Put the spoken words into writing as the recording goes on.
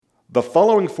The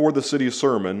following For the City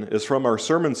sermon is from our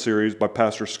sermon series by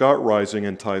Pastor Scott Rising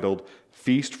entitled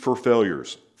Feast for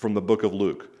Failures from the book of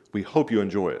Luke. We hope you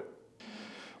enjoy it.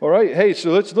 All right, hey,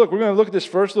 so let's look. We're going to look at this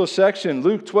first little section,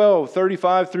 Luke 12,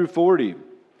 35 through 40.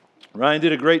 Ryan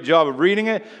did a great job of reading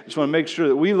it. Just want to make sure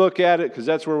that we look at it because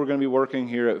that's where we're going to be working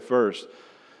here at first.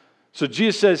 So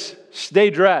Jesus says, stay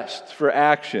dressed for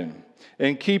action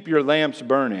and keep your lamps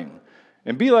burning.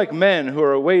 And be like men who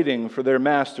are waiting for their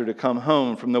master to come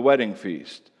home from the wedding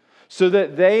feast, so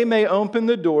that they may open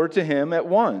the door to him at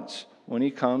once when he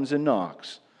comes and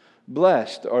knocks.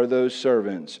 Blessed are those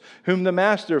servants whom the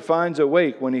master finds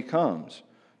awake when he comes.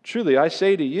 Truly, I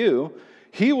say to you,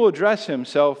 he will dress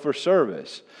himself for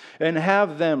service and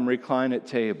have them recline at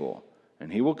table,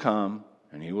 and he will come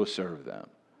and he will serve them.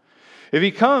 If he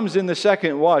comes in the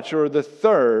second watch or the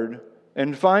third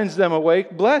and finds them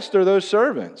awake, blessed are those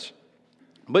servants.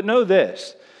 But know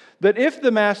this, that if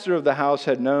the master of the house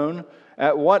had known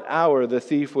at what hour the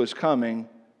thief was coming,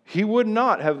 he would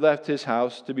not have left his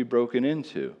house to be broken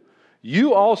into.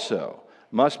 You also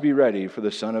must be ready for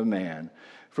the Son of Man,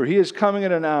 for he is coming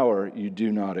at an hour you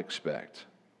do not expect.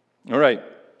 All right,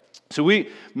 so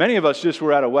many of us just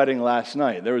were at a wedding last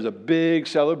night. There was a big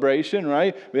celebration,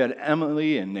 right? We had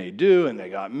Emily and Nadu, and they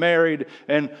got married,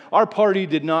 and our party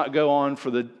did not go on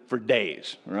for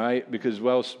days, right? Because,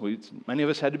 well, many of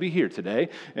us had to be here today,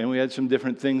 and we had some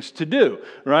different things to do,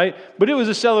 right? But it was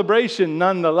a celebration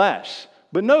nonetheless.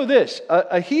 But know this,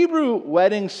 a Hebrew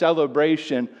wedding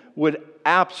celebration would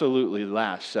absolutely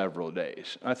last several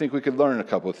days. I think we could learn a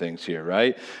couple of things here,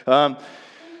 right?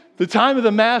 The time of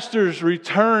the master's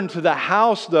return to the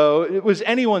house, though, it was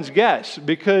anyone's guess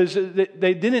because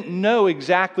they didn't know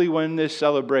exactly when this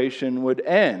celebration would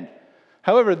end.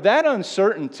 However, that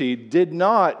uncertainty did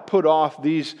not put off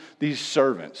these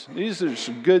servants. These are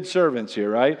some good servants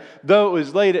here, right? Though it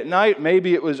was late at night,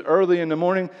 maybe it was early in the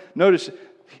morning. Notice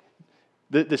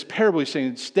this parable is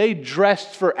saying, stay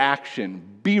dressed for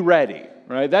action, be ready,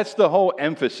 right? That's the whole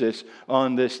emphasis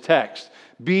on this text.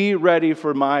 Be ready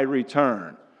for my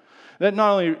return. That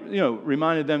not only,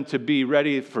 reminded them to be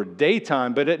ready for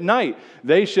daytime, but at night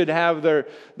they should have their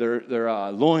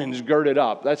loins girded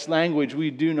up. That's language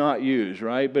we do not use,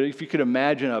 right? But if you could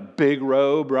imagine a big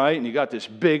robe, right, and you got this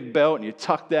big belt and you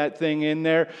tuck that thing in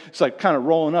there, it's like kind of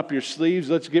rolling up your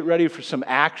sleeves. Let's get ready for some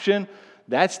action.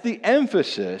 That's the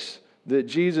emphasis that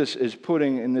Jesus is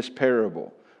putting in this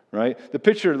parable. Right? The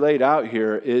picture laid out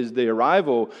here is the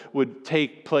arrival would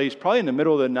take place probably in the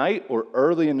middle of the night or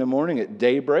early in the morning at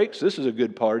daybreak. So this is a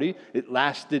good party. It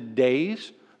lasted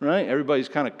days, right? Everybody's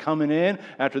kind of coming in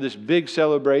after this big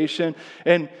celebration.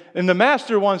 And the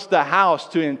master wants the house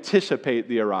to anticipate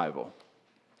the arrival,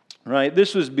 right?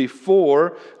 This was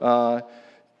before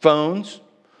phones,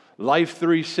 Life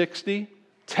 360,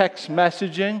 text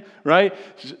messaging, right?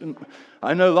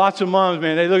 I know lots of moms,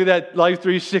 man, they look at that Life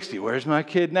 360. Where's my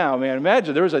kid now, man?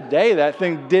 Imagine there was a day that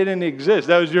thing didn't exist.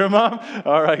 That was your mom?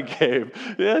 All right, Gabe.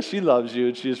 Yeah, she loves you,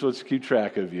 and she just wants to keep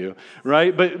track of you,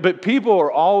 right? But people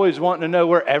are always wanting to know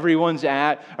where everyone's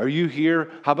at. Are you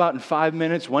here? How about in 5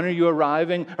 minutes? When are you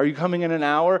arriving? Are you coming in an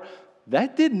hour?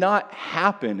 That did not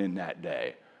happen in that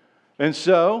day. And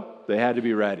so they had to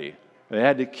be ready. They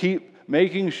had to keep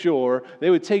making sure they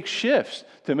would take shifts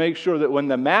to make sure that when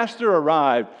the master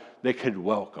arrived, they could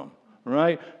welcome,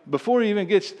 right? Before he even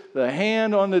gets the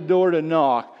hand on the door to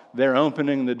knock, they're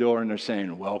opening the door and they're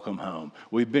saying, welcome home.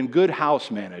 We've been good house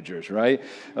managers, right?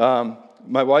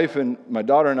 My wife and my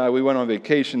daughter and I, we went on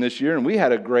vacation this year and we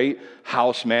had a great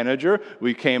house manager.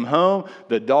 We came home,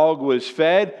 the dog was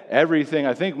fed, everything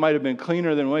I think might have been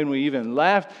cleaner than when we even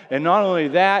left. And not only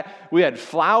that, we had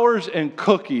flowers and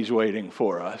cookies waiting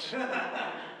for us.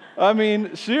 I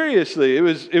mean, seriously, it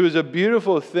was a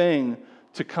beautiful thing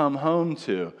to come home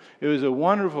to. It was a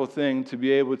wonderful thing to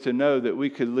be able to know that we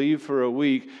could leave for a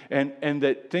week and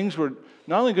that things were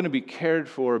not only going to be cared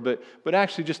for, but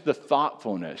actually just the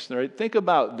thoughtfulness, right? Think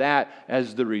about that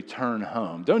as the return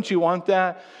home. Don't you want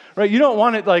that? Right? You don't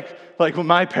want it like when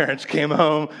my parents came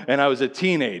home and I was a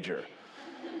teenager.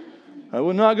 I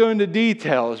will not go into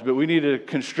details, but we needed a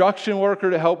construction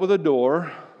worker to help with a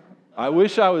door. I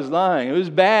wish I was lying. It was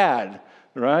bad.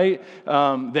 Right?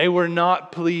 They were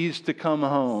not pleased to come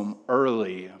home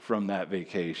early from that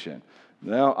vacation.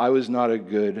 Now, I was not a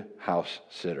good house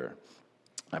sitter.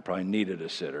 I probably needed a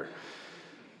sitter.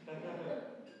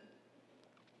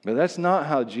 But that's not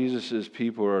how Jesus'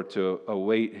 people are to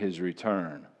await his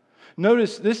return.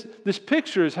 Notice this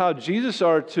picture is how Jesus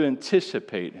are to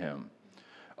anticipate him.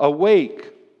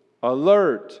 Awake,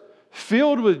 alert,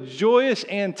 filled with joyous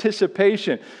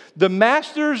anticipation. The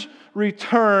master's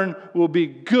return will be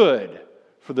good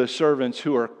for for the servants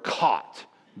who are caught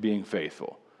being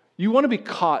faithful. You want to be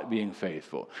caught being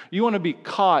faithful. You want to be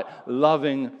caught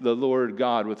loving the Lord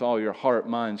God with all your heart,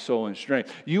 mind, soul, and strength.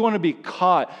 You want to be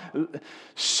caught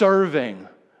serving,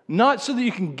 not so that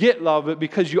you can get love, but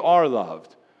because you are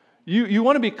loved. You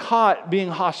want to be caught being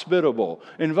hospitable,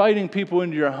 inviting people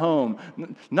into your home,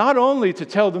 not only to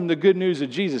tell them the good news of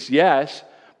Jesus, yes,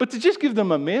 but to just give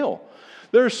them a meal.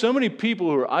 There are so many people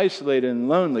who are isolated and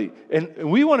lonely, and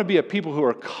we want to be a people who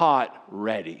are caught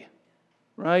ready,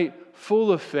 right?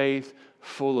 Full of faith,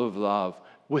 full of love,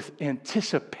 with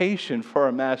anticipation for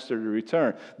our Master to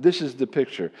return. This is the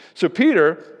picture. So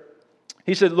Peter,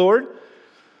 he said, Lord,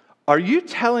 are you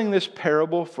telling this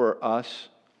parable for us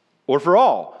or for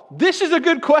all? This is a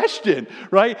good question,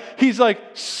 right? He's like,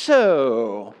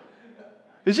 so,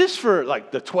 is this for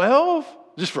like the 12? Is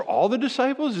this for all the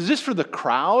disciples? Is this for the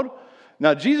crowd?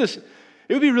 Now, Jesus,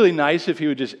 it would be really nice if he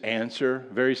would just answer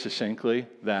very succinctly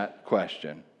that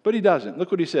question. But he doesn't. Look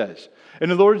what he says.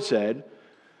 And the Lord said,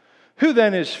 who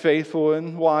then is faithful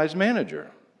and wise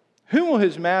manager? Whom will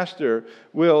his master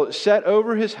will set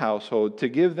over his household to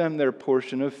give them their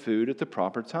portion of food at the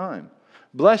proper time?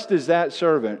 Blessed is that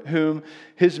servant whom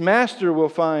his master will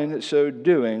find so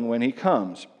doing when he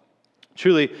comes.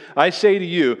 Truly, I say to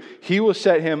you, he will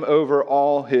set him over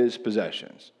all his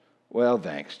possessions. Well,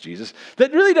 thanks, Jesus.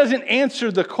 That really doesn't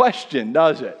answer the question,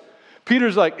 does it?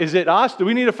 Peter's like, is it us? Do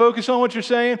we need to focus on what you're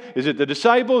saying? Is it the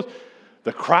disciples?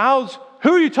 The crowds?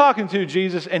 Who are you talking to,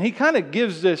 Jesus? And he kind of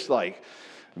gives this like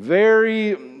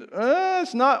very,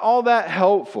 it's not all that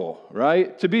helpful,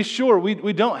 right? To be sure,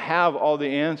 we don't have all the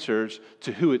answers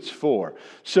to who it's for.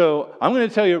 So I'm going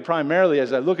to tell you primarily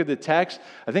as I look at the text,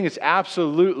 I think it's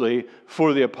absolutely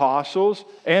for the apostles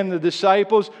and the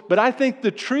disciples, but I think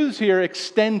the truths here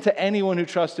extend to anyone who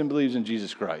trusts and believes in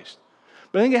Jesus Christ.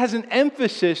 But I think it has an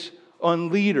emphasis on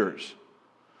leaders,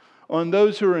 on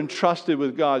those who are entrusted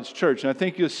with God's church. And I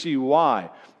think you'll see why.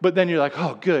 But then you're like,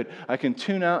 oh, good, I can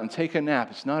tune out and take a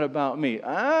nap. It's not about me.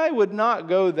 I would not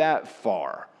go that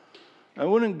far. I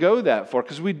wouldn't go that far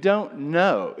because we don't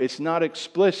know. It's not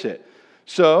explicit.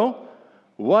 So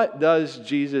what does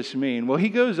Jesus mean? Well, he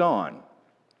goes on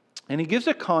and he gives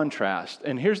a contrast.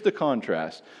 And here's the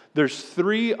contrast. There's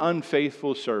 3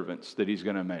 unfaithful servants that he's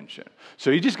going to mention. So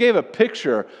he just gave a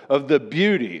picture of the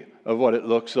beauty of what it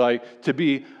looks like to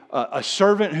be a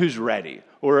servant who's ready,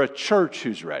 or a church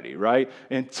who's ready, right?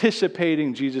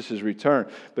 Anticipating Jesus' return.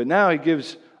 But now he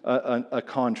gives a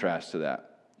contrast to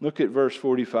that. Look at verse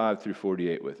 45 through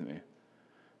 48 with me.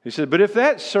 He said, but if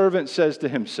that servant says to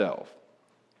himself,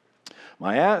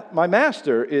 my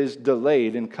master is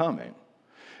delayed in coming,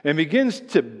 and begins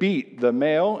to beat the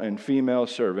male and female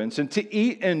servants, and to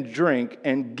eat and drink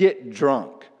and get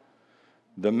drunk,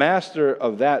 the master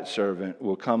of that servant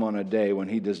will come on a day when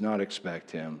he does not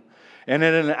expect him, and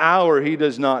in an hour he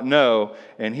does not know,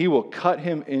 and he will cut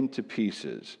him into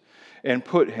pieces and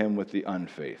put him with the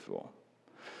unfaithful.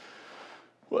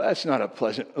 Well, that's not a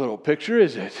pleasant little picture,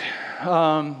 is it?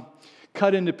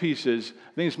 Cut into pieces.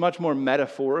 I think it's much more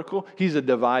metaphorical. He's a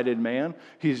divided man.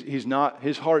 He's not.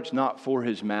 His heart's not for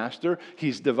his master.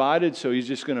 He's divided, so he's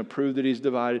just going to prove that he's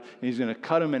divided. And he's going to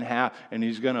cut him in half, and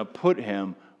he's going to put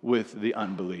him with the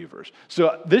unbelievers.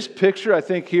 So this picture, I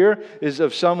think, here is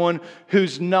of someone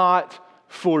who's not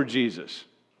for Jesus.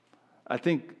 I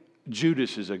think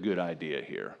Judas is a good idea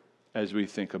here as we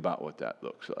think about what that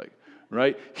looks like,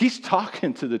 right? He's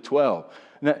talking to the 12.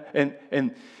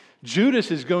 And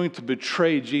Judas is going to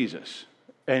betray Jesus.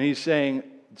 And he's saying,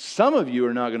 some of you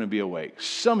are not going to be awake.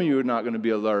 Some of you are not going to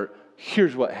be alert.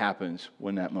 Here's what happens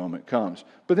when that moment comes.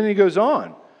 But then he goes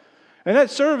on. And that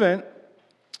servant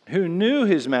who knew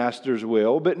his master's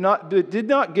will, but did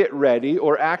not get ready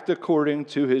or act according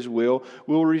to his will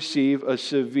receive a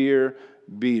severe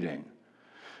beating.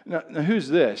 Now who's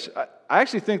this? I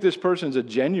actually think this person's a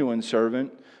genuine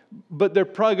servant, but they're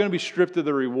probably going to be stripped of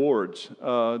the rewards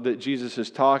that Jesus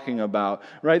is talking about,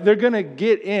 right? They're going to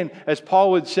get in, as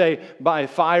Paul would say, by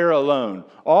fire alone.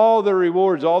 All the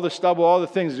rewards, all the stubble, all the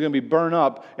things are going to be burned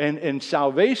up, and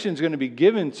salvation is going to be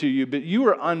given to you, but you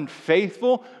were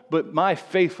unfaithful, but my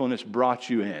faithfulness brought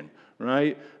you in,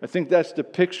 right? I think that's the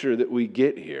picture that we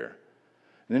get here.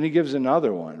 And then he gives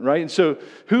another one, right? And so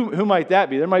who might that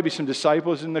be? There might be some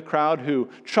disciples in the crowd who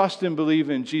trust and believe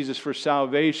in Jesus for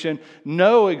salvation,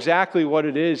 know exactly what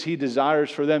it is he desires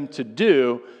for them to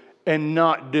do, and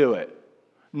not do it.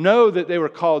 Know that they were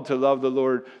called to love the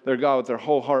Lord their God with their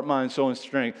whole heart, mind, soul, and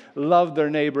strength. Love their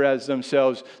neighbor as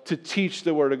themselves, to teach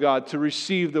the Word of God, to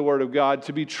receive the Word of God,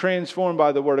 to be transformed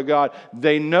by the Word of God.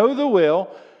 They know the will,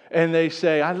 and they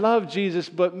say, I love Jesus,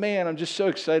 but man, I'm just so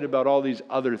excited about all these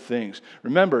other things.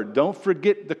 Remember, don't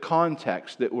forget the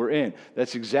context that we're in.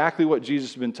 That's exactly what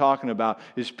Jesus has been talking about,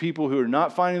 is people who are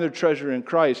not finding their treasure in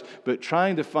Christ, but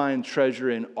trying to find treasure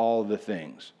in all the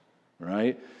things,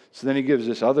 right? So then he gives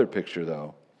this other picture,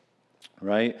 though,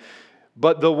 right?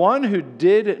 But the one who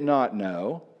did not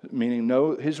know, meaning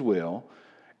know his will,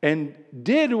 and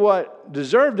did what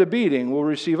deserved a beating will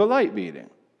receive a light beating.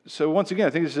 So once again,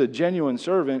 I think this is a genuine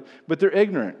servant, but they're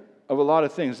ignorant of a lot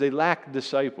of things. They lack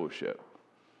discipleship.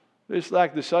 They just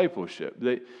lack discipleship.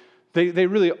 They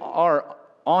really are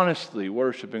honestly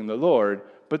worshiping the Lord,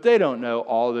 but they don't know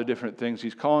all the different things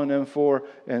He's calling them for,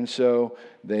 and so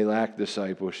they lack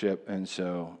discipleship, and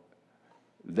so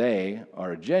they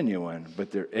are genuine,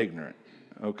 but they're ignorant.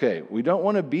 Okay, we don't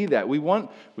want to be that. We want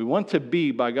to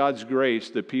be, by God's grace,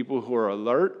 the people who are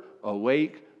alert,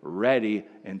 awake, ready,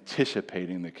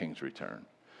 anticipating the King's return.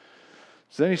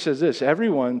 So then he says this,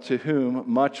 everyone to whom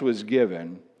much was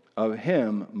given, of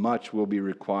him much will be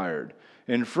required.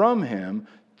 And from him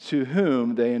to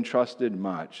whom they entrusted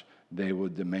much, they will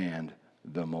demand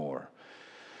the more.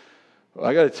 Well,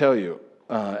 I got to tell you,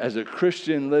 as a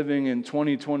Christian living in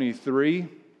 2023,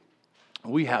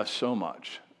 we have so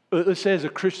much. Let's say as a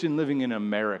Christian living in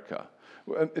America,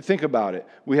 think about it.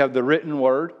 We have the written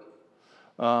word.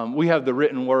 We have the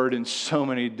written word in so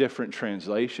many different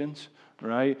translations,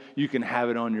 right? You can have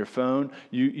it on your phone.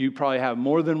 You probably have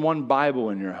more than one Bible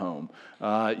in your home.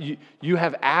 You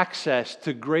have access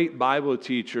to great Bible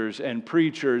teachers and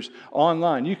preachers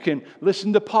online. You can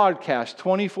listen to podcasts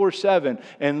 24/7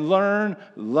 and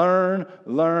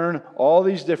learn all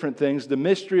these different things. The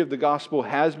mystery of the gospel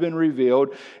has been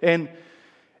revealed.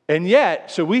 And yet,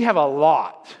 so we have a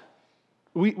lot.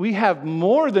 We have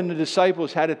more than the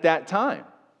disciples had at that time.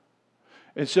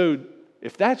 And so,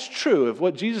 if that's true, if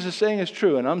what Jesus is saying is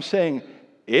true, and I'm saying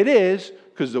it is,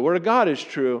 because the Word of God is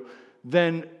true,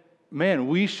 then, man,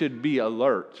 we should be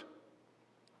alert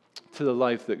to the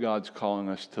life that God's calling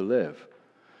us to live.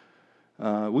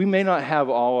 We may not have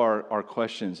all our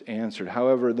questions answered.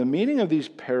 However, the meaning of these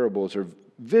parables are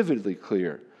vividly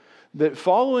clear. That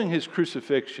following His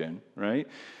crucifixion, right,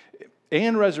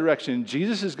 and resurrection,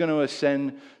 Jesus is going to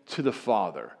ascend to the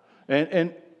Father.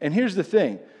 And here's the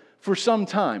thing. For some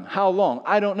time, how long?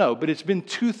 I don't know, but it's been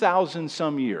 2,000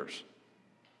 some years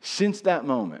since that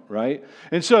moment, right?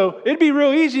 And so it'd be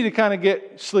real easy to kind of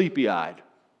get sleepy-eyed.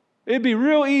 It'd be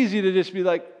real easy to just be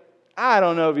like, I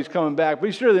don't know if He's coming back, but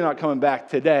He's surely not coming back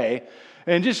today,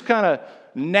 and just kind of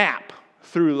nap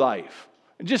through life.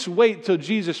 Just wait till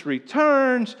Jesus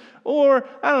returns, or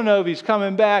I don't know if He's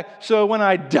coming back, so when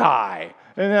I die,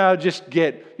 and then I'll just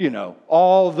get,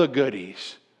 all the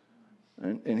goodies.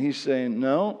 And He's saying,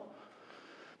 no,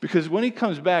 because when He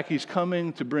comes back, He's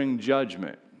coming to bring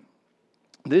judgment.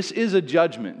 This is a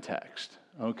judgment text,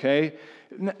 okay?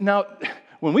 Now,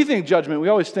 when we think judgment, we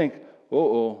always think,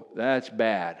 that's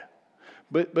bad.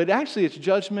 But actually, it's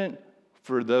judgment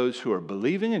for those who are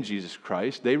believing in Jesus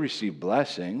Christ. They receive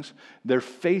blessings. They're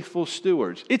faithful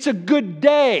stewards. It's a good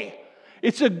day.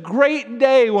 It's a great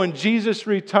day when Jesus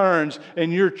returns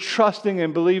and you're trusting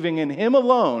and believing in Him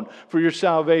alone for your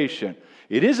salvation.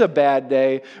 It is a bad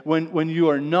day when you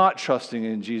are not trusting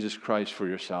in Jesus Christ for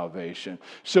your salvation.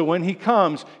 So when He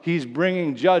comes, He's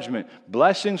bringing judgment.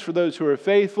 Blessings for those who are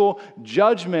faithful,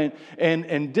 judgment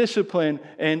and discipline,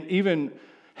 and even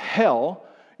hell,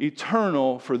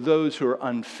 eternal, for those who are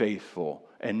unfaithful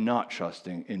and not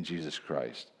trusting in Jesus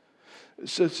Christ.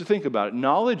 So think about it.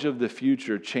 Knowledge of the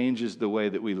future changes the way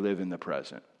that we live in the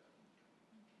present.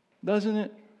 Doesn't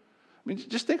it? I mean,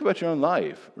 just think about your own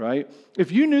life, right?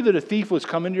 If you knew that a thief was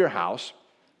coming to your house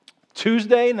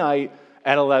Tuesday night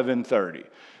at 11:30.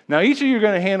 Now, each of you are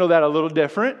going to handle that a little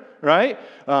different, right?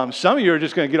 Some of you are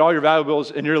just going to get all your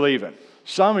valuables and you're leaving.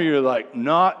 Some of you are like,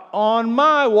 not on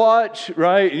my watch,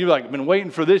 right? And you're like, been waiting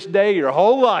for this day your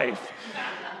whole life.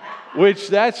 Which,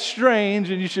 that's strange,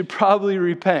 and you should probably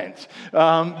repent.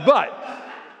 But,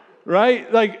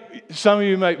 right? Like, some of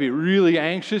you might be really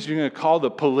anxious. You're going to call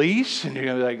the police, and you're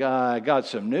going to be like, I got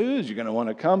some news. You're going to want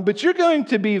to come. But you're going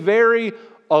to be very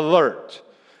alert.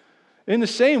 In the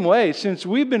same way, since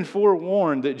we've been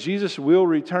forewarned that Jesus will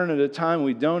return at a time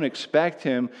we don't expect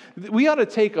Him, we ought to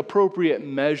take appropriate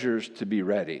measures to be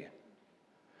ready.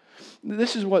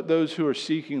 This is what those who are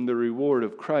seeking the reward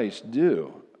of Christ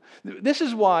do. This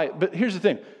is why, but here's the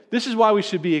thing, this is why we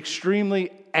should be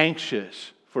extremely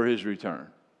anxious for His return.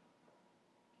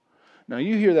 Now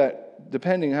you hear that,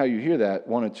 depending how you hear that,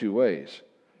 one of two ways.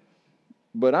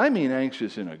 But I mean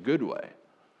anxious in a good way.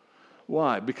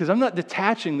 Why? Because I'm not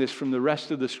detaching this from the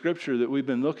rest of the Scripture that we've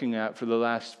been looking at for the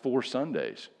last 4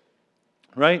 Sundays.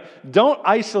 right? Don't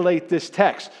isolate this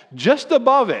text. Just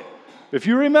above it, if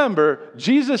you remember,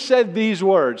 Jesus said these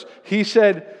words. He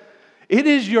said, "It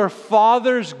is your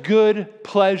Father's good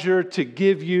pleasure to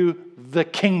give you the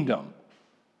kingdom."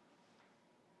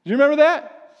 Do you remember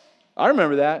that? I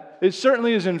remember that. It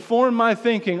certainly has informed my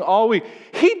thinking all week.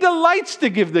 He delights to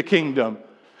give the kingdom.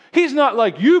 He's not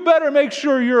like, you better make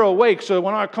sure you're awake so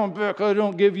when I come back, I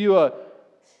don't give you a...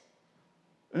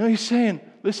 No, he's saying,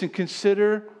 listen,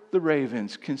 consider the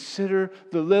ravens, consider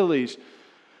the lilies.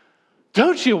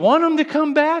 Don't you want them to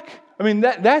come back? I mean,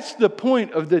 that's the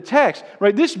point of the text,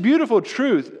 right? This beautiful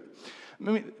truth.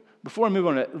 I mean, before I move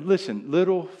on, listen,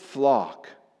 little flock.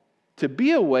 To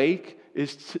be awake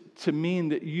is to mean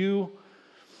that you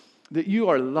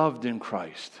are loved in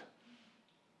Christ.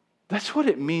 That's what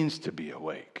it means to be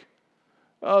awake.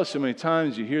 Oh, so many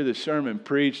times you hear the sermon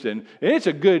preached, and it's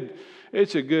a good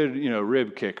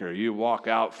rib kicker. You walk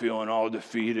out feeling all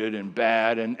defeated and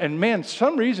bad, and man,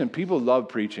 some reason people love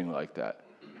preaching like that.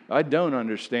 I don't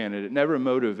understand it. It never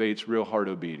motivates real heart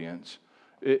obedience.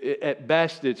 At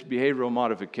best, it's behavioral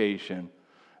modification.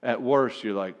 At worst,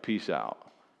 you're like, peace out.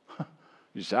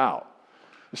 Just out.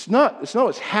 It's not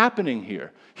what's happening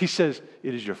here. He says,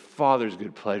 it is your Father's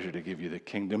good pleasure to give you the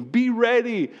kingdom. Be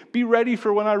ready. Be ready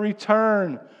for when I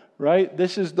return, right?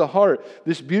 This is the heart.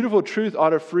 This beautiful truth ought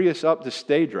to free us up to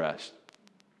stay dressed.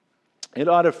 It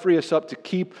ought to free us up to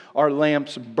keep our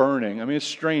lamps burning. I mean, it's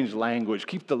strange language.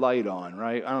 Keep the light on,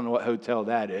 right? I don't know what hotel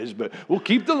that is, but we'll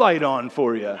keep the light on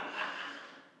for you.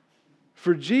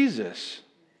 For Jesus,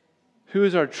 who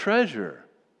is our treasure,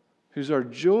 who's our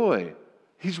joy,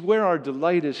 He's where our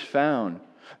delight is found.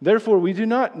 Therefore, we do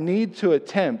not need to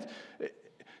attempt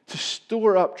to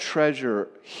store up treasure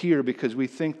here because we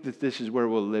think that this is where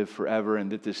we'll live forever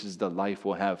and that this is the life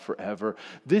we'll have forever.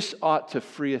 This ought to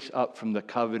free us up from the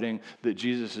coveting that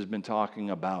Jesus has been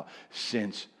talking about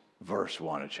since verse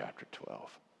 1 of chapter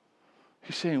 12.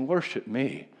 He's saying, worship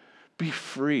me. Be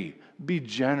free. Be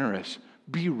generous.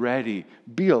 Be ready.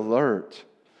 Be alert.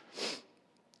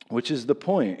 Which is the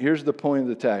point. Here's the point of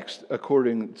the text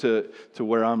according to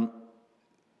where I'm.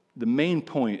 The main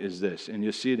point is this, and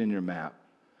you'll see it in your map.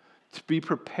 To be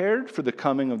prepared for the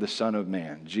coming of the Son of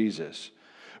Man, Jesus,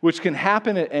 which can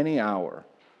happen at any hour.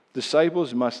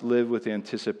 Disciples must live with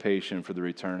anticipation for the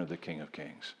return of the King of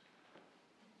Kings.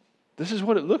 This is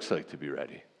what it looks like to be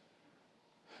ready.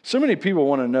 So many people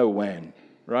want to know when,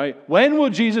 right? When will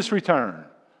Jesus return,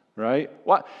 right?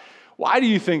 Why do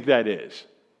you think that is?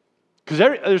 Because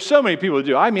there's so many people who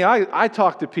do. I mean, I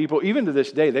talk to people, even to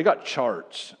this day, they got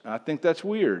charts. I think that's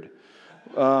weird.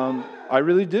 I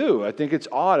really do. I think it's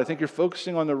odd. I think you're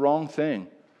focusing on the wrong thing.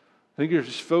 I think you're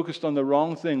just focused on the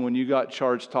wrong thing when you got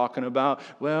charts talking about,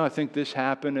 well, I think this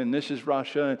happened, and this is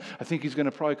Russia, and I think he's going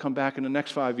to probably come back in the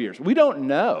next 5 years. We don't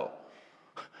know.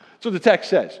 So the text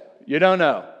says, you don't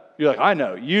know. You're like, I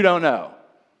know. You don't know.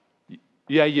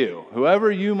 Yeah, you. Whoever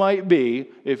you might be,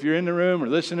 if you're in the room or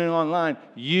listening online,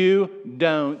 you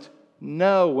don't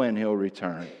know when he'll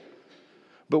return.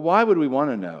 But why would we want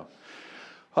to know?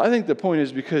 I think the point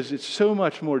is because it's so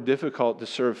much more difficult to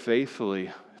serve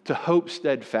faithfully, to hope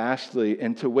steadfastly,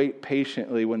 and to wait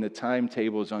patiently when the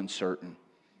timetable is uncertain.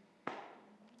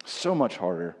 So much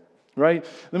harder, right?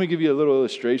 Let me give you a little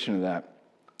illustration of that.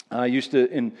 I used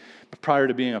to, prior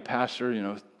to being a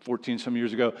pastor, 14 some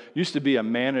years ago, used to be a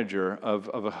manager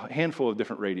of a handful of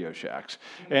different Radio Shacks.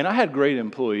 And I had great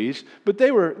employees, but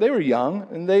they were young,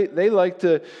 and they liked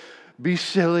to be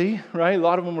silly, right? A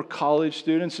lot of them were college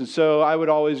students, and so I would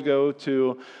always go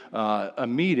to a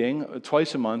meeting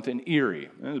twice a month in Erie.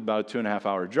 It was about a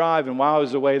 2.5-hour drive, and while I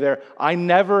was away there, I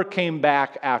never came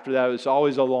back after that. It was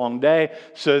always a long day,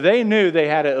 so they knew they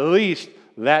had at least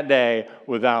that day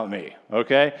without me,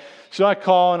 okay? So I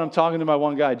call, and I'm talking to my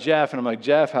one guy, Jeff, and I'm like,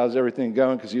 Jeff, how's everything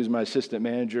going? Because he was my assistant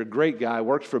manager, great guy,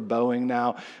 works for Boeing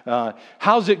now.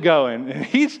 How's it going? And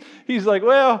he's like,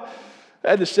 well,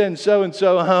 I had to send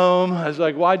so-and-so home. I was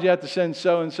like, why'd you have to send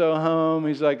so-and-so home?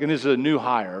 He's like, and this is a new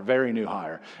hire, very new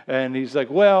hire. And he's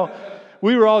like, well,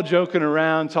 we were all joking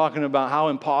around, talking about how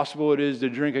impossible it is to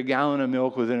drink a gallon of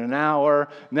milk within an hour.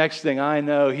 Next thing I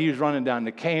know, he's running down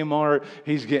to Kmart.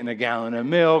 He's getting a gallon of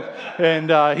milk,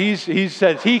 and he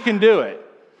says he can do it.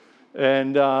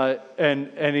 And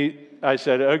I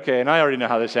said, okay. And I already know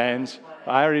how this ends.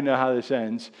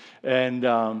 And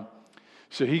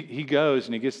so he goes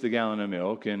and he gets the gallon of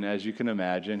milk, and as you can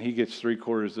imagine, he gets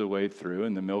 3/4 of the way through,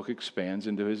 and the milk expands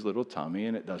into his little tummy,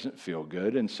 and it doesn't feel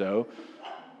good, and so,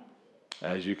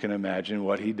 as you can imagine,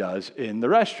 what he does in the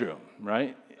restroom,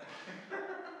 right?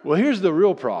 Well, here's the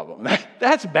real problem.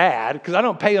 That's bad, because I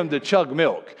don't pay him to chug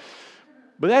milk.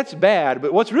 But that's bad.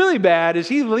 But what's really bad is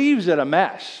he leaves it a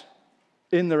mess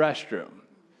in the restroom.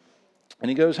 And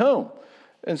he goes home.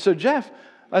 And so Jeff,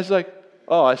 I was like,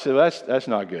 I said, well, that's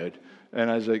not good. And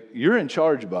I was like, you're in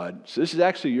charge, bud. So this is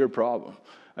actually your problem.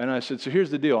 And I said, so here's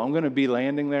the deal. I'm going to be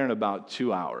landing there in about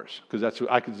 2 hours. Because that's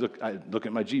what I look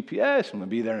at my GPS. I'm going to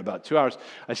be there in about 2 hours.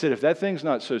 I said, if that thing's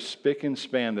not so spick and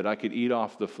span that I could eat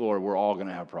off the floor, we're all going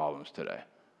to have problems today.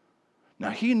 Now,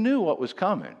 he knew what was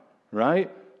coming, right?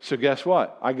 So guess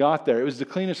what? I got there. It was the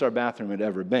cleanest our bathroom had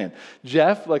ever been.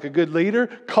 Jeff, like a good leader,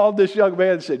 called this young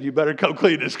man and said, you better come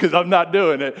clean this because I'm not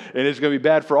doing it. And it's going to be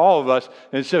bad for all of us.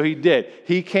 And so he did.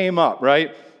 He came up,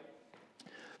 right?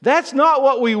 That's not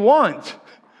what we want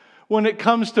when it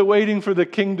comes to waiting for the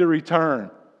king to return.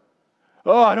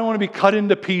 Oh, I don't want to be cut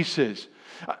into pieces.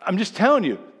 I'm just telling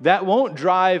you, that won't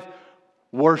drive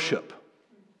worship.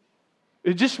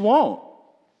 It just won't.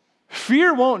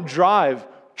 Fear won't drive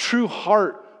true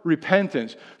heart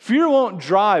repentance. Fear won't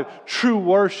drive true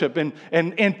worship and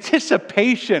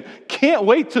anticipation. Can't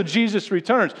wait till Jesus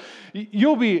returns.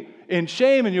 You'll be in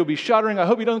shame and you'll be shuddering. I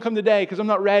hope he doesn't come today because I'm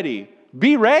not ready.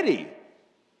 Be ready.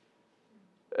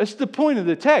 That's the point of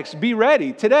the text. Be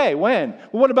ready. Today. When?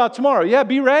 Well, what about tomorrow? Yeah,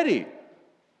 be ready.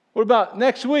 What about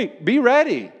next week? Be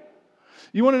ready.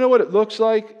 You want to know what it looks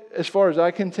like as far as I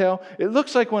can tell? It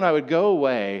looks like when I would go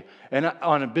away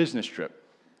on a business trip.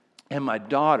 And my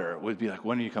daughter would be like,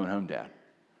 when are you coming home, Dad?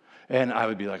 And I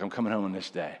would be like, I'm coming home on this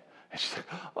day. And she's like,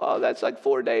 oh, that's like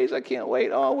 4 days. I can't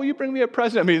wait. Oh, will you bring me a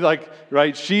present? I mean, like,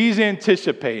 right? She's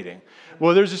anticipating.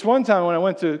 Well, there's this one time when I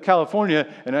went to California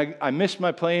and I missed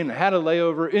my plane. I had a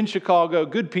layover in Chicago,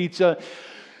 good pizza,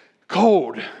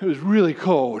 cold. It was really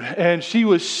cold. And she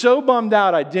was so bummed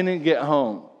out I didn't get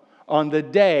home on the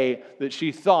day that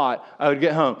she thought I would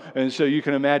get home. And so you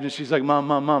can imagine she's like, Mom,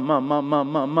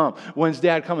 when's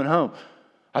Dad coming home?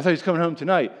 I thought he's coming home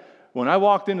tonight. When I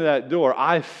walked into that door,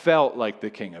 I felt like the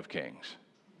King of Kings.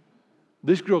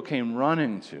 This girl came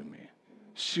running to me.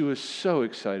 She was so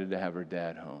excited to have her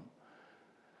dad home.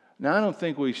 Now, I don't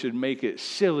think we should make it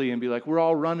silly and be like, we're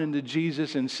all running to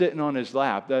Jesus and sitting on his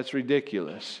lap. That's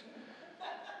ridiculous.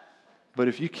 But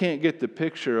if you can't get the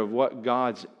picture of what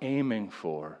God's aiming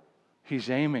for, he's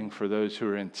aiming for those who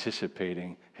are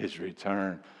anticipating his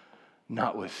return,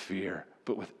 not with fear,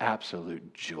 but with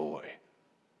absolute joy.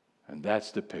 And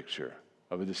that's the picture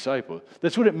of a disciple.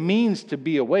 That's what it means to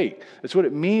be awake. That's what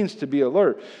it means to be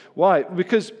alert. Why?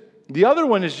 Because the other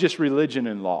one is just religion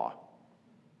and law.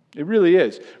 It really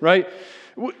is, right?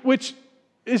 Which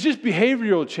is just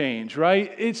behavioral change,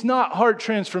 right? It's not heart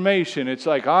transformation. It's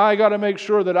like, I got to make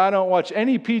sure that I don't watch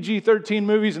any PG-13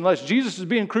 movies unless Jesus is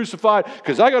being crucified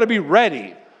because I got to be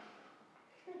ready.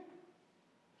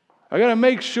 I got to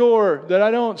make sure that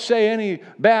I don't say any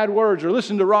bad words or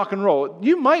listen to rock and roll.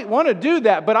 You might want to do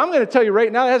that, but I'm going to tell you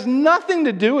right now, it has nothing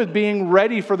to do with being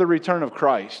ready for the return of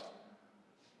Christ.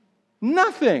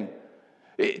 Nothing.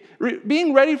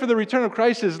 Being ready for the return of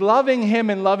Christ is loving him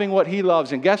and loving what he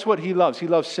loves. And guess what he loves? He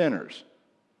loves sinners.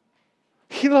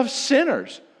 He loves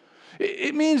sinners.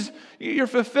 It means you're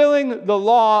fulfilling the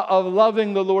law of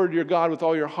loving the Lord your God with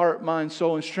all your heart, mind,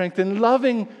 soul, and strength, and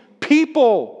loving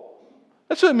people.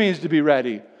 That's what it means to be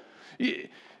ready.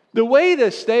 The way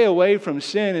to stay away from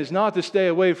sin is not to stay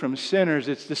away from sinners.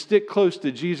 It's to stick close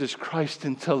to Jesus Christ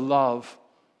and to love.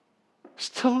 It's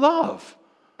to love.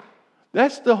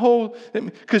 That's the whole,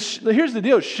 because here's the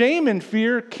deal. Shame and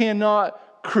fear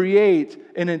cannot create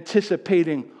an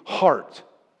anticipating heart.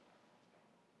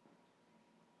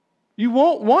 You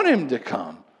won't want him to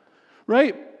come,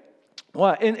 right?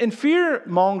 Well, and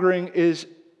fear-mongering is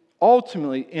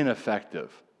ultimately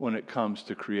ineffective when it comes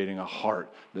to creating a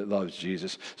heart that loves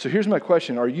Jesus. So here's my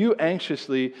question. Are you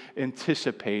anxiously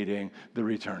anticipating the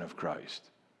return of Christ?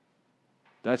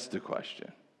 That's the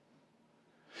question.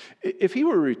 If he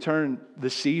were to return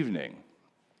this evening,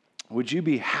 would you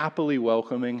be happily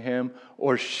welcoming him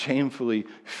or shamefully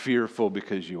fearful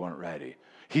because you weren't ready?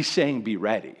 He's saying be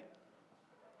ready.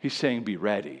 He's saying be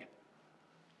ready.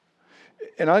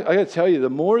 And I got to tell you, the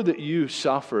more that you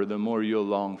suffer, the more you'll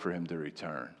long for him to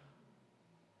return.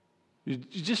 You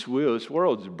just will. This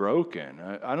world's broken.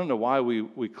 I don't know why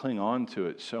we cling on to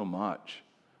it so much.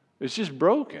 It's just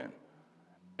broken.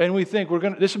 And we think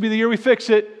this will be the year we fix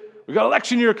it. We got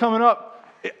election year coming up.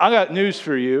 I got news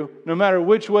for you. No matter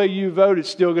which way you vote, it's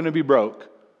still going to be broke.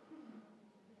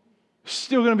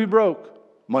 Still going to be broke.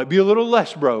 Might be a little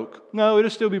less broke. No, it'll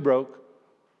still be broke.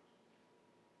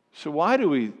 So why do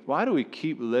we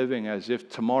keep living as if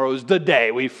tomorrow's the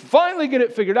day we finally get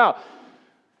it figured out?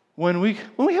 When we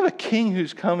have a king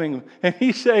who's coming and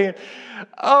he's saying,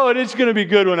 oh, and it's going to be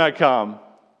good when I come.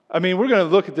 I mean, we're going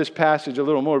to look at this passage a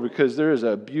little more because there is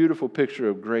a beautiful picture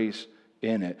of grace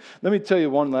in it. Let me tell you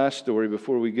one last story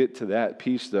before we get to that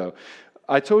piece, though.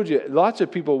 I told you, lots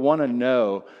of people want to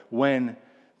know when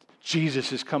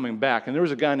Jesus is coming back. And there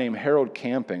was a guy named Harold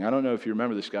Camping. I don't know if you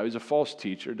remember this guy. He was a false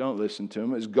teacher. Don't listen to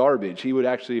him. It was garbage. He would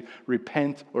actually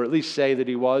repent, or at least say that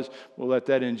he was. We'll let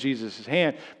that in Jesus'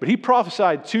 hand. But he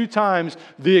prophesied 2 times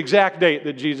the exact date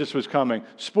that Jesus was coming.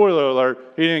 Spoiler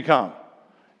alert, he didn't come.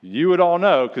 You would all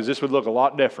know, because this would look a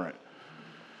lot different.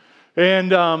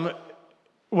 And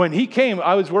when he came,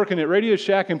 I was working at Radio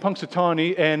Shack in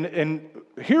Punxsutawney, and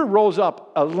here rolls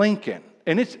up a Lincoln.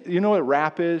 And it's, you know what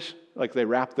wrap is? Like they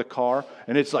wrap the car,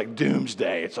 and it's like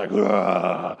doomsday. It's like,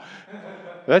 ugh.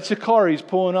 That's the car he's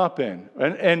pulling up in.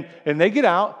 And they get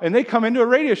out, and they come into a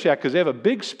Radio Shack because they have a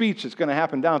big speech that's going to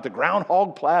happen down at the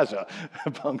Groundhog Plaza.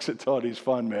 Punxsutawney's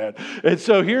fun, man. And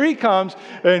so here he comes,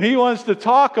 and he wants to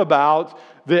talk about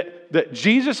that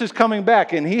Jesus is coming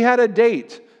back. And he had a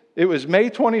date. It was May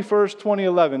 21st,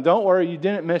 2011. Don't worry, you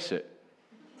didn't miss it.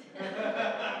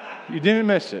 You didn't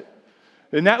miss it.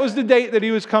 And that was the date that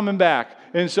he was coming back.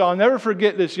 And so I'll never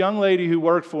forget this young lady who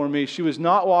worked for me. She was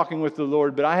not walking with the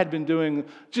Lord, but I had been doing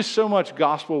just so much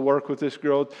gospel work with this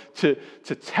girl to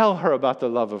tell her about the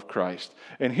love of Christ.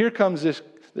 And here comes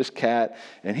this cat,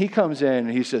 and he comes in,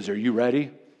 and he says, "Are you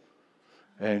ready?"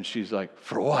 And she's like,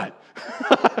 "For what?"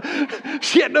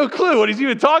 She had no clue what he's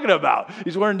even talking about.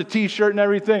 He's wearing the T-shirt and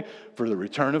everything. "For the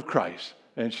return of Christ."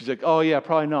 And she's like, "Oh, yeah,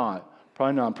 probably not.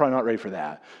 I'm probably not ready for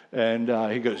that." And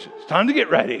he goes, "It's time to get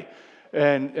ready."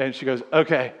 And she goes,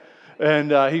 "Okay."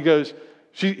 And he goes,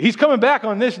 he's coming back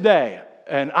on this day.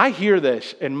 And I hear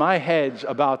this, and my head's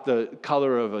about the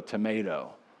color of a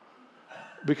tomato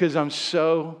because I'm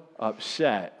so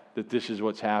upset that this is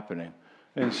what's happening.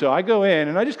 And so I go in,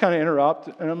 and I just kind of interrupt,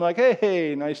 and I'm like,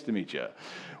 hey, nice to meet you.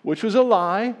 Which was a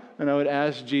lie, and I would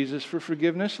ask Jesus for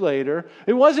forgiveness later.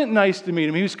 It wasn't nice to meet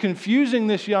him. He was confusing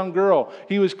this young girl.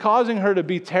 He was causing her to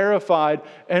be terrified.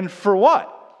 And for what?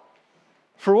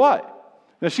 For what?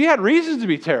 Now, she had reasons to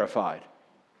be terrified.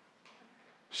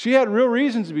 She had real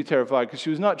reasons to be terrified because she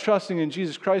was not trusting in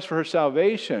Jesus Christ for her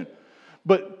salvation.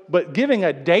 But giving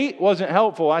a date wasn't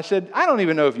helpful. I said, "I don't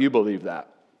even know if you believe that.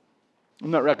 I'm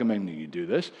not recommending you do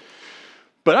this."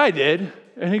 But I did.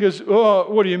 And he goes, "Oh,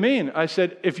 what do you mean?" I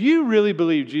said, "If you really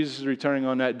believe Jesus is returning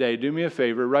on that day, do me a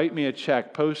favor, write me a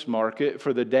check, postmark it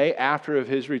for the day after of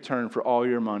his return for all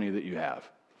your money that you have."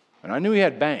 And I knew he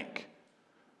had bank.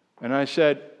 And I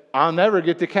said, "I'll never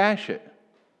get to cash it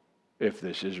if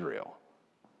this is real."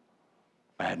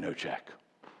 I had no check.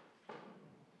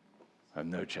 I have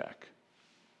no check.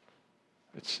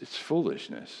 It's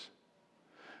foolishness.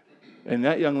 And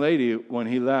that young lady, when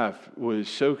he left, was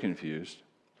so confused.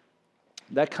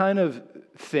 That kind of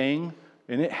thing,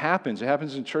 and it happens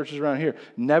in churches around here,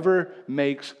 never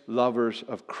makes lovers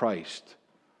of Christ.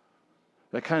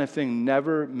 That kind of thing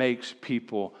never makes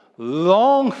people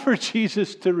long for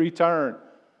Jesus to return.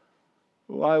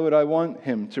 Why would I want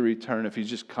him to return if he's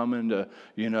just coming to,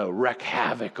 wreak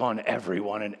havoc on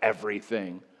everyone and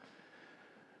everything?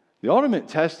 The ultimate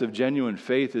test of genuine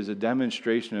faith is a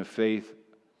demonstration of faith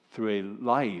through a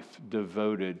life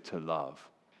devoted to love.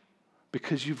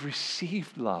 Because you've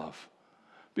received love.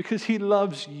 Because he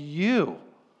loves you.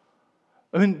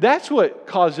 I mean, that's what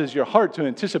causes your heart to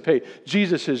anticipate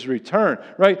Jesus' return,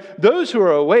 right? Those who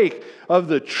are awake of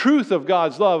the truth of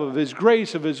God's love, of his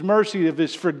grace, of his mercy, of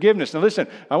his forgiveness. Now listen,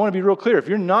 I want to be real clear. If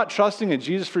you're not trusting in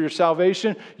Jesus for your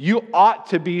salvation, you ought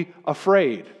to be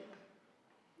afraid.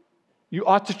 You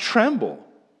ought to tremble.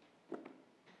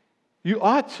 You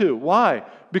ought to. Why?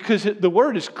 Because the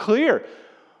word is clear.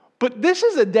 But this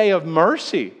is a day of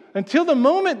mercy. Until the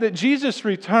moment that Jesus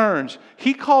returns,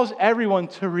 he calls everyone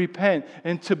to repent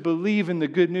and to believe in the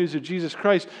good news of Jesus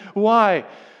Christ. Why?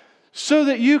 So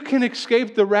that you can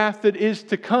escape the wrath that is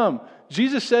to come.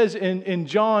 Jesus says in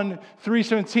John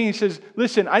 3:17, he says,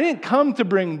 "Listen, I didn't come to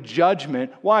bring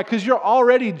judgment." Why? Because you're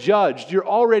already judged. You're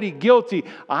already guilty.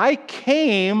 I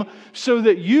came so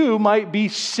that you might be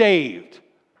saved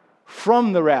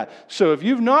from the wrath. So if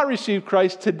you've not received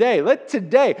Christ today,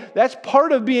 that's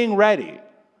part of being ready.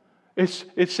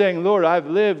 It's saying, "Lord, I've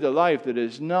lived a life that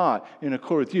is not in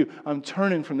accord with you. I'm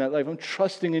turning from that life. I'm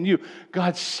trusting in you.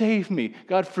 God, save me.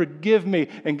 God, forgive me."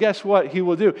 And guess what he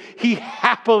will do? He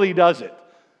happily does it.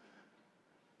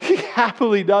 He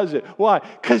happily does it. Why?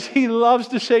 Because he loves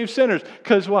to save sinners.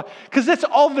 Because why? Because that's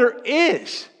all there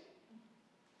is.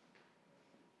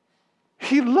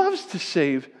 He loves to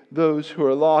save those who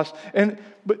are lost.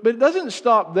 But it doesn't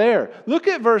stop there. Look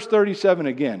at verse 37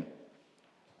 again.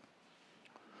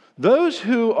 Those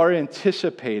who are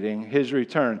anticipating his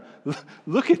return,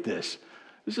 look at this.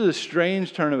 This is a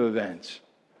strange turn of events.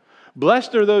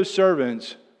 Blessed are those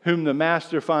servants whom the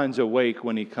master finds awake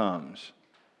when he comes.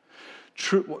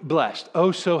 Blessed,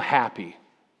 oh so happy.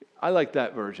 I like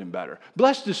that version better.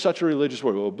 Blessed is such a religious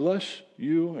word. Well, bless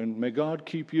you and may God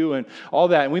keep you and all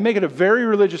that. And we make it a very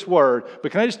religious word,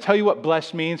 but can I just tell you what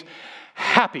blessed means?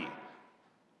 Happy.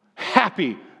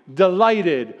 Happy.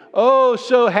 Delighted. Oh,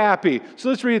 so happy. So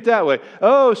let's read it that way.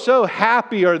 Oh, so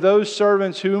happy are those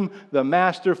servants whom the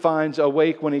master finds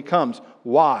awake when he comes.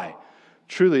 Why?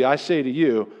 Truly, I say to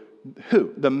you,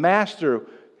 who? The master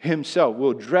himself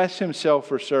will dress himself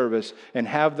for service and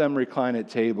have them recline at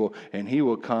table, and he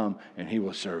will come and he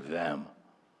will serve them.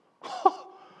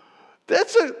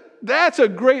 That's a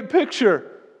great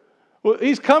picture. Well,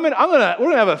 he's coming. We're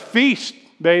gonna have a feast,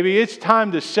 baby. It's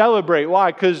time to celebrate.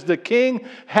 Why? Because the King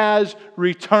has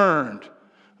returned.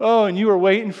 Oh, and you were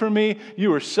waiting for me.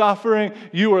 You were suffering.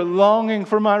 You were longing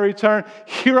for my return.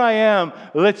 Here I am.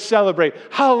 Let's celebrate.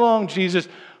 How long, Jesus?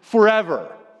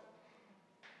 Forever.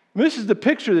 This is the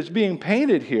picture that's being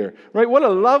painted here, right? What a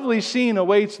lovely scene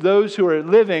awaits those who are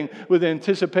living with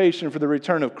anticipation for the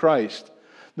return of Christ.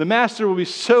 The master will be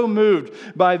so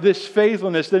moved by this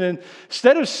faithfulness that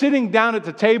instead of sitting down at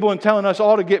the table and telling us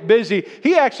all to get busy,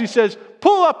 he actually says,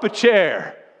 pull up a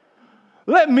chair.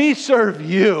 Let me serve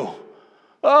you.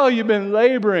 Oh, you've been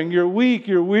laboring, you're weak,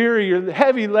 you're weary, you're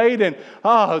heavy laden.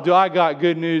 Oh, do I got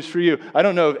good news for you. I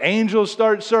don't know if angels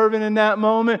start serving in that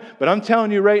moment, but I'm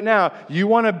telling you right now, you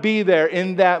want to be there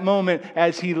in that moment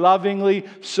as he lovingly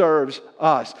serves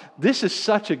us. This is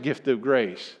such a gift of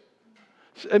grace.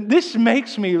 This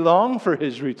makes me long for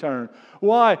his return.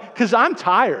 Why? Because I'm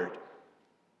tired.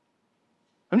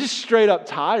 I'm just straight up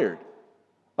tired.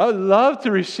 I would love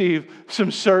to receive some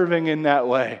serving in that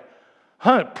way.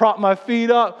 Prop my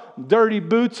feet up, dirty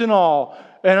boots and all.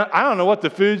 And I don't know what the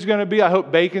food's going to be. I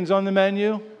hope bacon's on the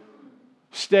menu.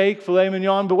 Steak, filet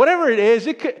mignon. But whatever it is,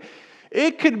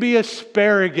 it could be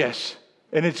asparagus.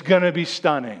 And it's going to be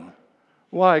stunning.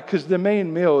 Why? Because the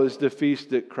main meal is the feast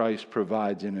that Christ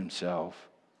provides in himself.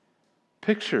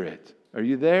 Picture it. Are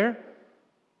you there?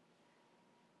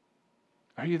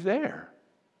 Are you there?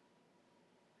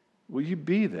 Will you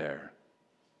be there?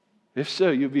 If so,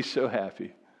 you'll be so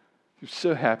happy. You're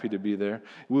so happy to be there.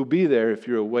 We'll be there if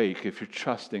you're awake, if you're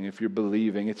trusting, if you're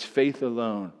believing. It's faith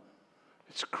alone.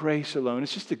 It's grace alone.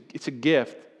 It's a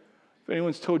gift. If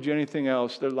anyone's told you anything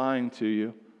else, they're lying to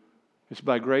you. It's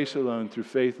by grace alone, through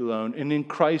faith alone, and in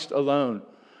Christ alone.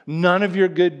 None of your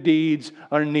good deeds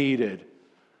are needed.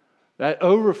 That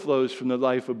overflows from the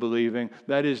life of believing.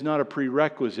 That is not a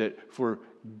prerequisite for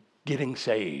getting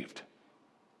saved.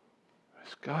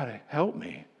 God, help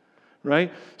me.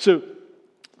 Right? So,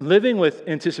 living with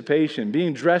anticipation,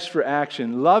 being dressed for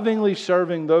action, lovingly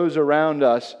serving those around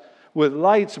us with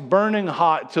lights burning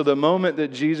hot till the moment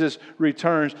that Jesus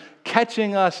returns,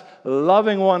 catching us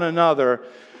loving one another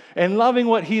and loving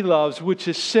what he loves, which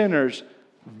is sinners.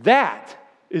 That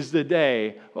is the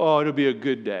day. Oh, it'll be a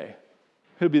good day.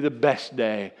 It'll be the best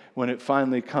day when it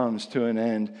finally comes to an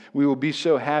end. We will be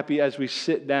so happy as we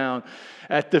sit down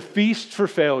at the feast for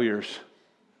failures.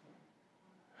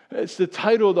 It's the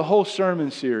title of the whole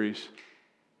sermon series,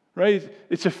 right?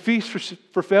 It's a feast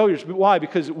for failures. But why?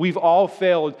 Because we've all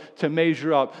failed to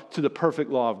measure up to the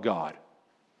perfect law of God.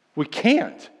 We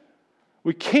can't.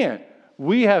 We can't.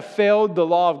 We have failed the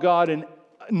law of God in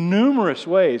numerous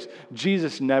ways.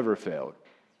 Jesus never failed.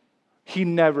 He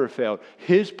never failed.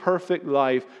 His perfect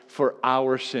life for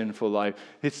our sinful life.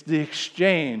 It's the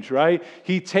exchange, right?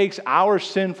 He takes our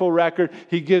sinful record.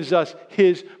 He gives us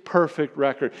his perfect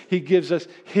record. He gives us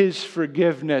his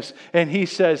forgiveness. And he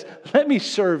says, let me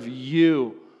serve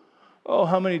you. Oh,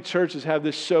 how many churches have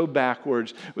this so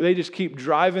backwards? They just keep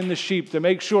driving the sheep to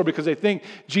make sure, because they think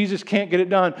Jesus can't get it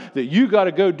done, that you got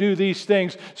to go do these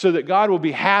things so that God will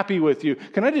be happy with you.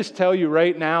 Can I just tell you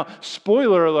right now,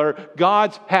 spoiler alert,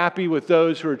 God's happy with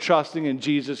those who are trusting in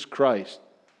Jesus Christ.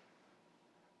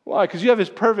 Why? Because you have his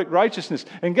perfect righteousness.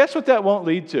 And guess what that won't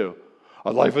lead to?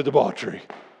 A life of debauchery.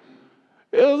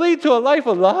 It'll lead to a life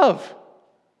of love.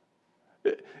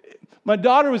 My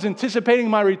daughter was anticipating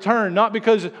my return, not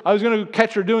because I was going to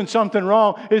catch her doing something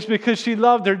wrong. It's because she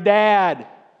loved her dad.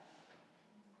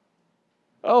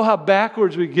 Oh, how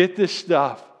backwards we get this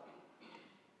stuff.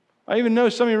 I even know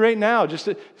some of you right now, just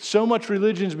so much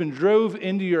religion's been drove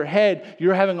into your head,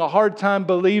 you're having a hard time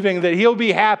believing that he'll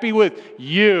be happy with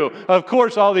you. Of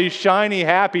course, all these shiny,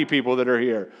 happy people that are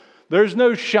here. There's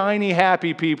no shiny,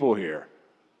 happy people here.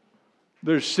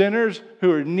 There's sinners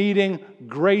who are needing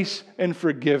grace and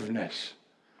forgiveness.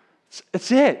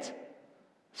 It's it.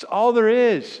 It's all there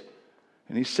is.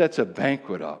 And he sets a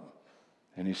banquet up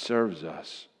and he serves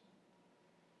us.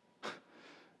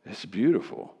 It's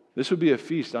beautiful. This would be a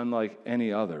feast unlike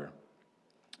any other.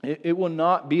 It will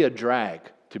not be a drag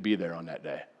to be there on that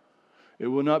day. It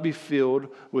will not be filled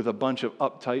with a bunch of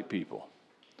uptight people.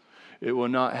 It will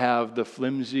not have the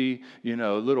flimsy,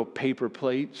 little paper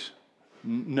plates.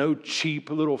 No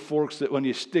cheap little forks that when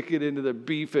you stick it into the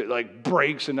beef, it like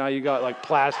breaks and now you got like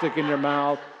plastic in your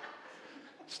mouth.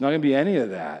 It's not going to be any of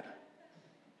that.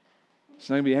 It's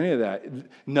not going to be any of that.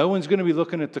 No one's going to be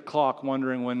looking at the clock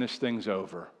wondering when this thing's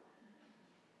over.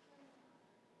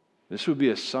 This would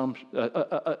be such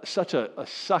a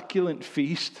succulent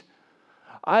feast.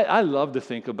 I love to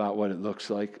think about what it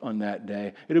looks like on that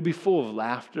day. It'll be full of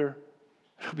laughter.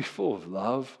 It'll be full of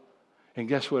love. And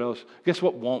guess what else? Guess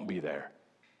what won't be there?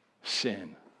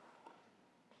 Sin,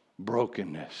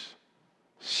 brokenness,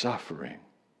 suffering.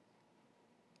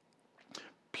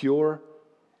 Pure,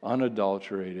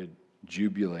 unadulterated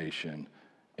jubilation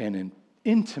and an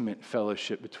intimate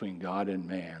fellowship between God and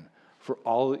man for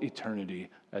all eternity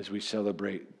as we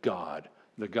celebrate God,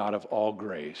 the God of all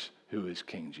grace, who is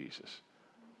King Jesus.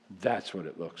 That's what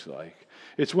it looks like.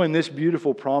 It's when this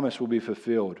beautiful promise will be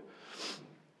fulfilled.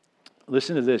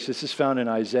 Listen to this. This is found in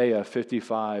Isaiah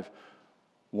 55,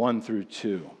 1 through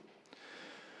 2.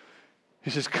 He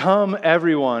says, "Come,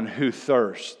 everyone who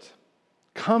thirsts,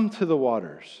 come to the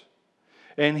waters.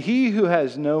 And he who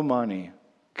has no money,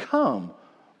 come,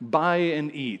 buy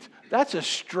and eat." That's a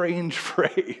strange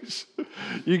phrase.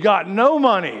 You got no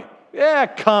money. Yeah,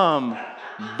 come,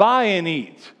 buy and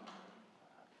eat.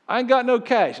 I ain't got no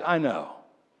cash. I know.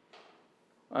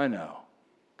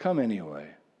 Come anyway.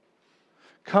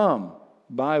 Come,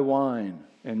 buy wine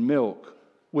and milk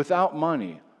without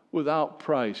money, without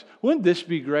price. Wouldn't this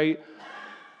be great?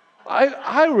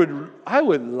 I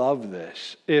would love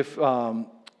this. If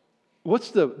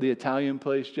what's the Italian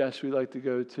place, Jess, we like to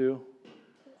go to?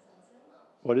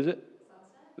 What is it?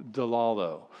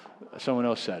 Dalalo. Someone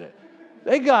else said it.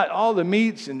 They got all the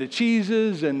meats and the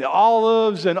cheeses and the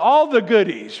olives and all the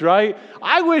goodies, right?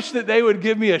 I wish that they would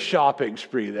give me a shopping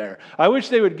spree there. I wish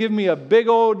they would give me a big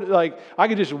old, I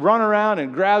could just run around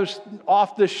and grab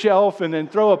off the shelf and then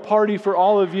throw a party for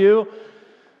all of you.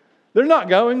 They're not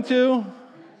going to.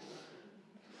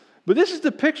 But this is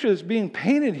the picture that's being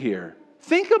painted here.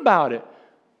 Think about it.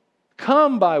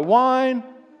 Come buy wine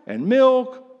and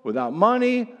milk without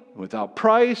money, without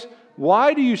price.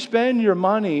 Why do you spend your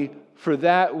money for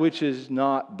that which is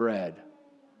not bread?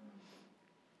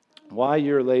 Why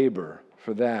your labor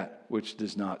for that which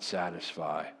does not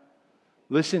satisfy?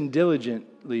 Listen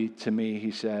diligently to me,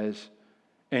 he says,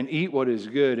 and eat what is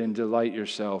good and delight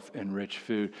yourself in rich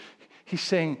food. He's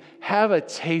saying, have a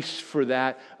taste for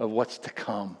that of what's to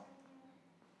come.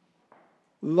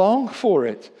 Long for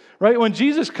it, right? When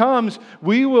Jesus comes,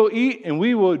 we will eat and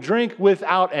we will drink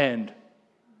without end.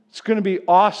 It's going to be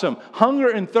awesome. Hunger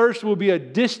and thirst will be a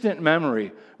distant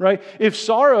memory, right? If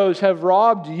sorrows have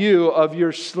robbed you of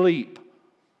your sleep,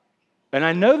 and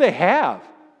I know they have.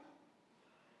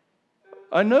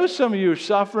 I know some of you are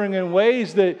suffering in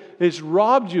ways that has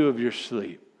robbed you of your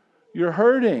sleep. You're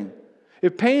hurting.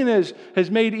 If pain has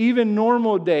made even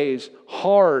normal days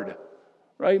hard,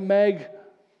 right, Meg?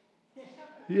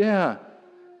 Yeah.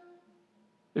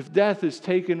 If death has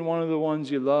taken one of the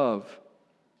ones you love,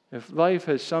 if life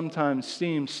has sometimes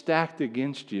seemed stacked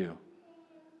against you,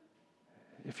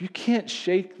 if you can't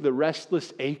shake the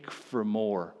restless ache for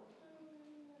more,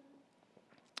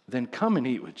 then come and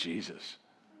eat with Jesus.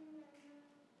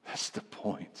 That's the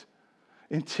point.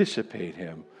 Anticipate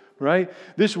Him, right?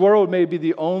 This world may be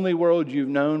the only world you've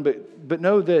known, but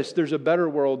know this, there's a better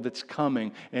world that's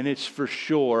coming, and it's for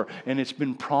sure, and it's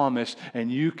been promised, and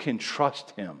you can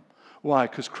trust Him. Why?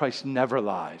 Because Christ never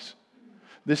lies.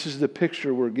 This is the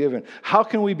picture we're given. How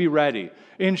can we be ready?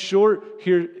 In short,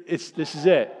 this is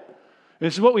it.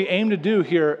 This is what we aim to do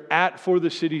here at For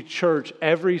the City Church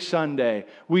every Sunday.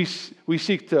 We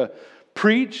seek to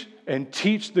preach and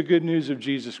teach the good news of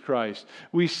Jesus Christ.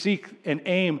 We seek and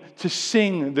aim to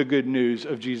sing the good news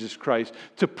of Jesus Christ,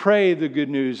 to pray the good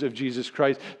news of Jesus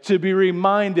Christ, to be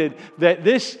reminded that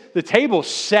the table's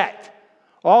set.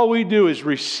 All we do is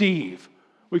receive.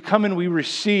 We come and we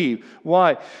receive.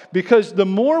 Why? Because the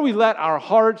more we let our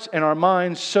hearts and our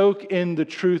minds soak in the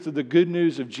truth of the good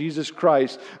news of Jesus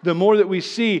Christ, the more that we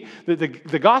see that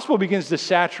the gospel begins to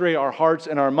saturate our hearts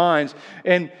and our minds,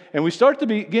 and we start to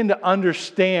begin to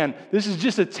understand this is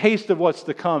just a taste of what's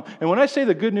to come. And when I say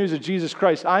the good news of Jesus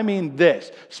Christ, I mean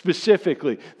this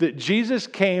specifically, that Jesus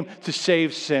came to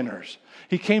save sinners.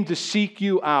 He came to seek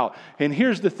you out. And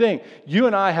here's the thing. You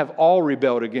and I have all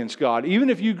rebelled against God. Even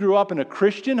if you grew up in a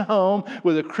Christian home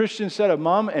with a Christian set of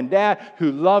mom and dad who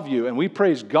love you. And we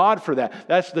praise God for that.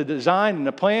 That's the design and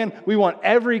the plan we want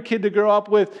every kid to grow up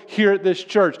with here at this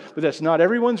church. But that's not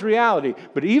everyone's reality.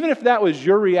 But even if that was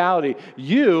your reality,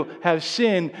 you have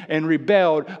sinned and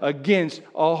rebelled against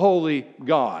a holy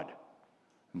God.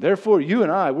 Therefore, you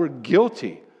and I, we're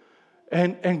guilty.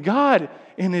 And God,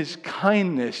 in His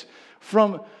kindness,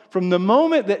 from the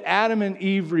moment that Adam and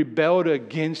Eve rebelled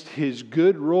against His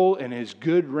good rule and His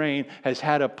good reign, has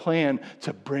had a plan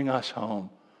to bring us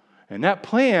home. And that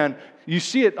plan, you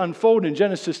see it unfold in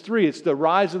Genesis 3. It's the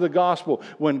rise of the gospel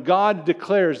when God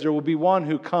declares there will be one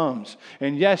who comes.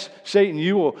 And yes, Satan,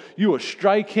 you will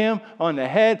strike him on the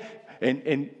head.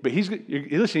 But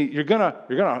you're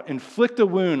gonna inflict a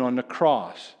wound on the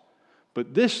cross.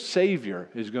 But this Savior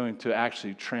is going to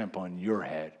actually tramp on your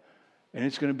head. And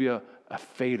it's going to be a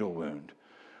fatal wound.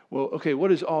 Well, okay, what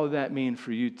does all of that mean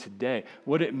for you today?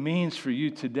 What it means for you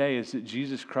today is that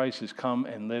Jesus Christ has come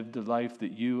and lived the life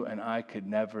that you and I could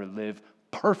never live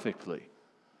perfectly.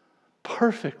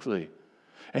 Perfectly.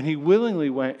 And He willingly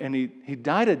went and He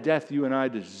died a death you and I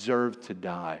deserved to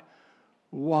die.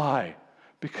 Why?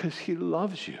 Because He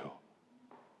loves you.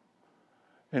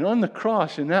 And on the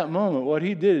cross, in that moment, what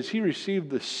He did is He received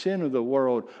the sin of the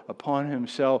world upon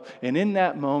Himself. And in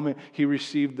that moment, He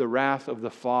received the wrath of the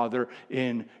Father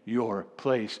in your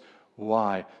place.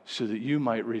 Why? So that you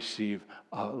might receive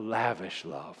a lavish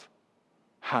love.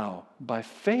 How? By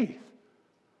faith.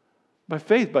 By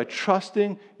faith, by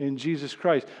trusting in Jesus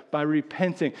Christ, by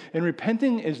repenting. And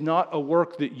repenting is not a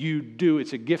work that you do.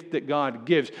 It's a gift that God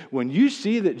gives. When you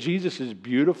see that Jesus is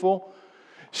beautiful,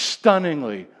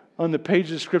 stunningly, on the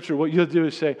pages of Scripture, what you'll do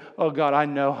is say, oh God, I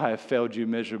know I have failed you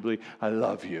miserably. I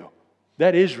love you.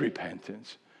 That is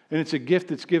repentance. And it's a gift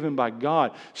that's given by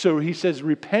God. So He says,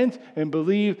 repent and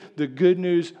believe the good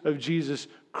news of Jesus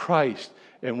Christ.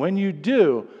 And when you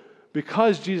do,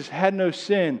 because Jesus had no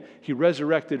sin, He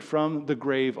resurrected from the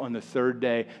grave on the third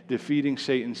day, defeating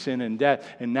Satan, sin, and death.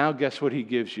 And now guess what He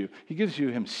gives you? He gives you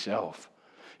Himself.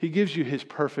 He gives you His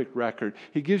perfect record.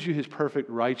 He gives you His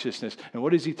perfect righteousness. And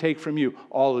what does He take from you?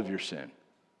 All of your sin.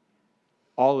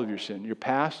 All of your sin. Your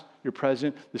past, your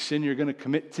present, the sin you're going to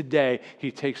commit today,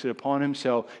 He takes it upon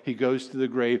Himself. He goes to the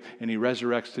grave and He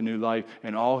resurrects to new life.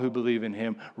 And all who believe in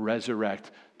Him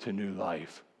resurrect to new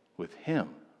life with Him.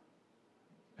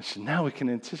 And so now we can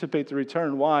anticipate the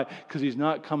return. Why? Because He's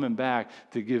not coming back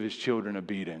to give His children a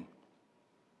beating.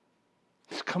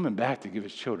 He's coming back to give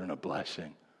His children a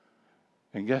blessing.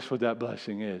 And guess what that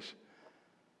blessing is?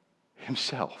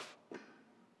 Himself.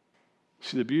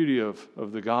 See, the beauty of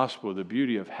the gospel, the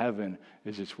beauty of heaven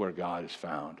is it's where God is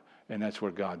found. And that's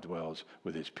where God dwells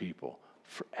with His people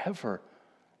forever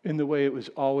in the way it was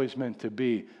always meant to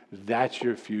be. That's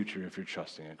your future if you're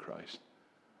trusting in Christ.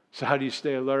 So how do you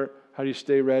stay alert? How do you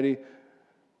stay ready?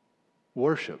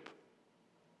 Worship.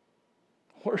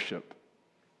 Worship.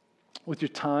 With your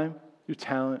time, your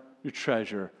talent, your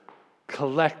treasure,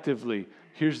 collectively.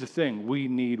 Here's the thing, we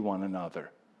need one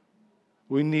another.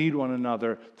 We need one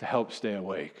another to help stay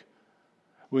awake.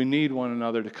 We need one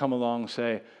another to come along and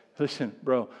say, listen,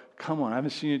 bro, come on, I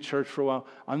haven't seen you at church for a while.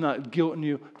 I'm not guilting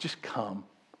you. Just come.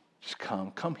 Just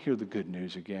come. Come hear the good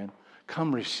news again.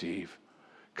 Come receive.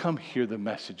 Come hear the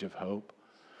message of hope.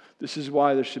 This is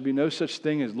why there should be no such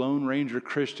thing as Lone Ranger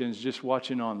Christians just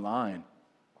watching online.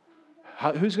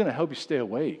 Who's going to help you stay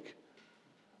awake?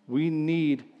 We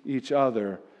need each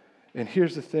other. And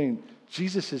here's the thing.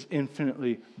 Jesus is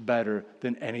infinitely better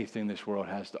than anything this world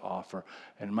has to offer.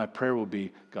 And my prayer will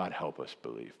be, God help us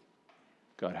believe.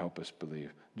 God help us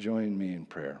believe. Join me in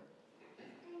prayer.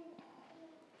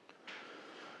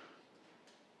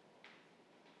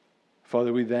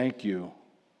 Father, we thank you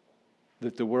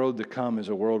that the world to come is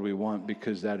a world we want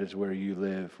because that is where you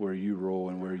live, where you rule,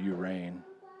 and where you reign.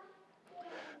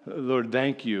 Lord,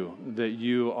 thank you that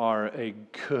you are a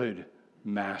good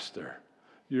master.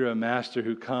 You're a master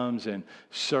who comes and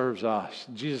serves us.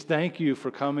 Jesus, thank you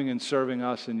for coming and serving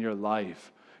us in your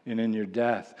life and in your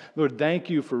death. Lord, thank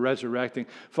you for resurrecting.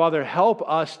 Father, help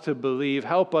us to believe.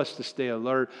 Help us to stay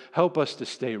alert. Help us to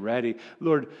stay ready.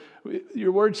 Lord,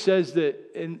 your word says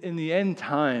that in the end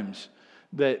times,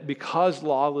 that because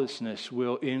lawlessness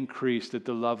will increase, that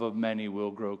the love of many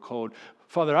will grow cold.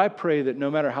 Father, I pray that no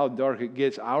matter how dark it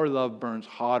gets, our love burns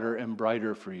hotter and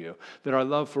brighter for you. That our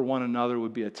love for one another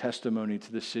would be a testimony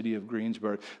to the city of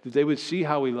Greensburg. That they would see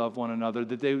how we love one another.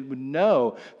 That they would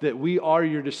know that we are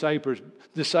your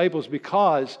disciples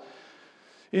because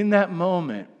in that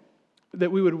moment,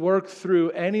 that we would work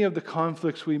through any of the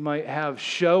conflicts we might have,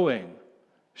 showing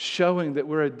showing that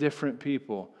we're a different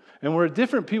people. And we're a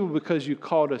different people because you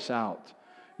called us out.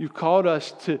 You've called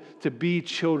us to be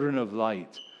children of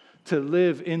light, to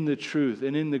live in the truth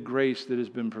and in the grace that has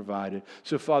been provided.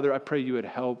 So, Father, I pray you would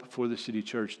help For the City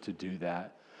Church to do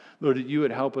that. Lord, that you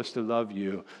would help us to love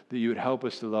you, that you would help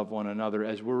us to love one another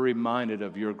as we're reminded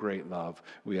of your great love.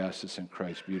 We ask this in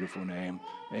Christ's beautiful name.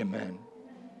 Amen.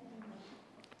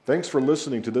 Thanks for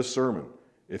listening to this sermon.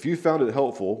 If you found it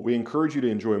helpful, we encourage you to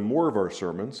enjoy more of our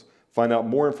sermons, find out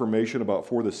more information about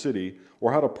For the City,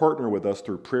 or how to partner with us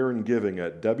through prayer and giving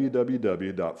at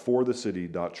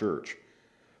www.forthecity.church.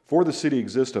 For the City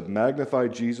exists to magnify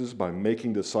Jesus by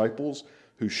making disciples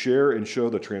who share and show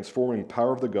the transforming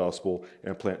power of the gospel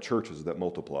and plant churches that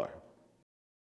multiply.